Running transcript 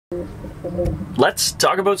let's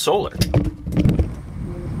talk about solar.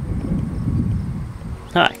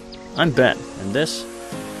 Hi, I'm Ben, and this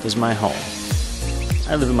is my home.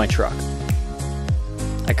 I live in my truck.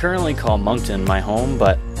 I currently call Moncton my home,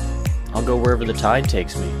 but I'll go wherever the tide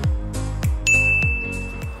takes me.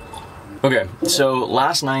 Okay, so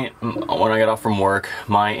last night when I got off from work,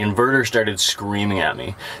 my inverter started screaming at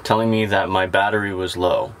me, telling me that my battery was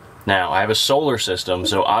low. Now, I have a solar system,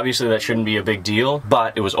 so obviously that shouldn't be a big deal,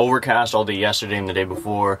 but it was overcast all day yesterday and the day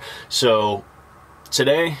before, so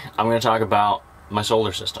today I'm going to talk about my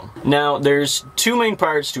solar system. Now, there's two main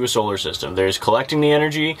parts to a solar system. There's collecting the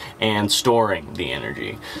energy and storing the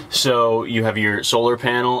energy. So you have your solar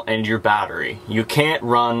panel and your battery. You can't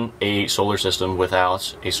run a solar system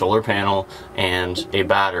without a solar panel and a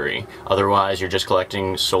battery. Otherwise, you're just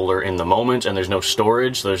collecting solar in the moment and there's no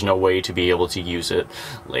storage, so there's no way to be able to use it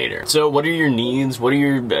later. So what are your needs? What are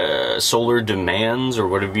your solar demands, or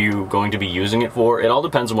what are you going to be using it for? It all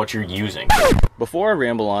depends on what you're using. Before I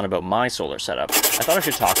ramble on about my solar setup, I thought I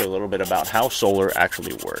should talk a little bit about how solar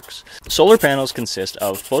actually works. Solar panels consist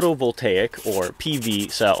of photovoltaic, or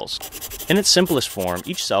PV, cells. In its simplest form,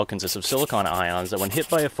 each cell consists of silicon ions that, when hit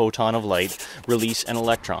by a photon of light, release an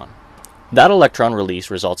electron. That electron release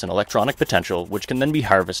results in electronic potential, which can then be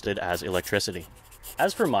harvested as electricity.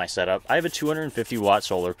 As for my setup, I have a 250 watt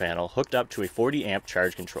solar panel hooked up to a 40 amp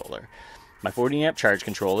charge controller. My 40 amp charge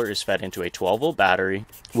controller is fed into a 12 volt battery,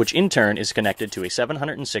 which in turn is connected to a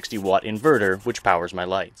 760 watt inverter, which powers my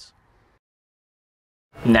lights.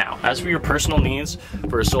 Now, as for your personal needs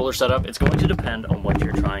for a solar setup, it's going to depend on what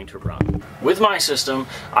you're trying to run. With my system,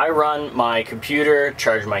 I run my computer,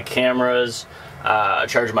 charge my cameras,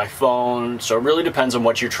 charge my phone, so it really depends on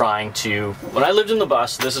what you're trying to. When I lived in the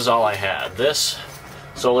bus, this is all I had. This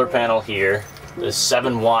solar panel here, this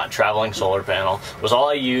 7 watt traveling solar panel, was all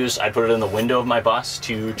I used. I put it in the window of my bus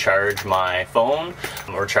to charge my phone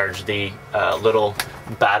or charge the little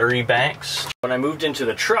battery banks. When I moved into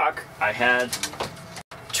the truck, I had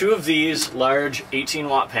 2 of these large 18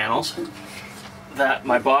 watt panels that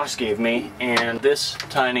my boss gave me, and this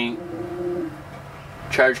tiny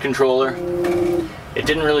charge controller. It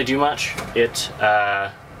didn't really do much. It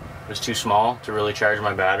was too small to really charge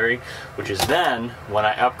my battery, which is then when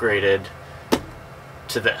I upgraded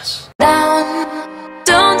to this.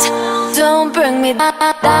 Don't bring me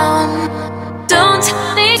down.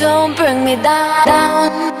 Don't bring me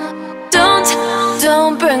down. Don't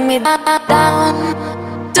bring me down.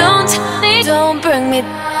 Don't bring me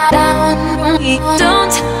down.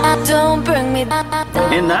 Don't bring me down.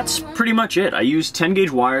 And that's pretty much it. I use 10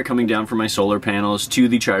 gauge wire coming down from my solar panels to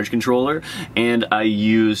the charge controller, and I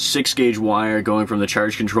use 6 gauge wire going from the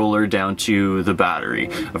charge controller down to the battery.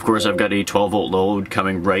 Of course, I've got a 12 volt load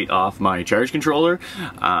coming right off my charge controller,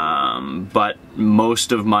 but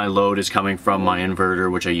most of my load is coming from my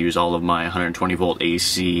inverter, which I use all of my 120 volt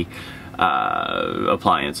AC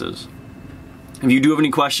appliances. If you do have any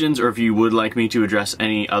questions, or if you would like me to address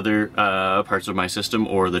any other parts of my system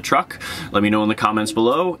or the truck, let me know in the comments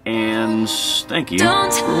below, and thank you for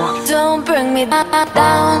watching. Don't bring me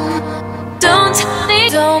down.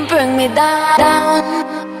 Don't bring me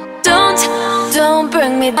down. Don't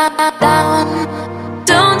bring me down.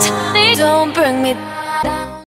 Don't bring me down.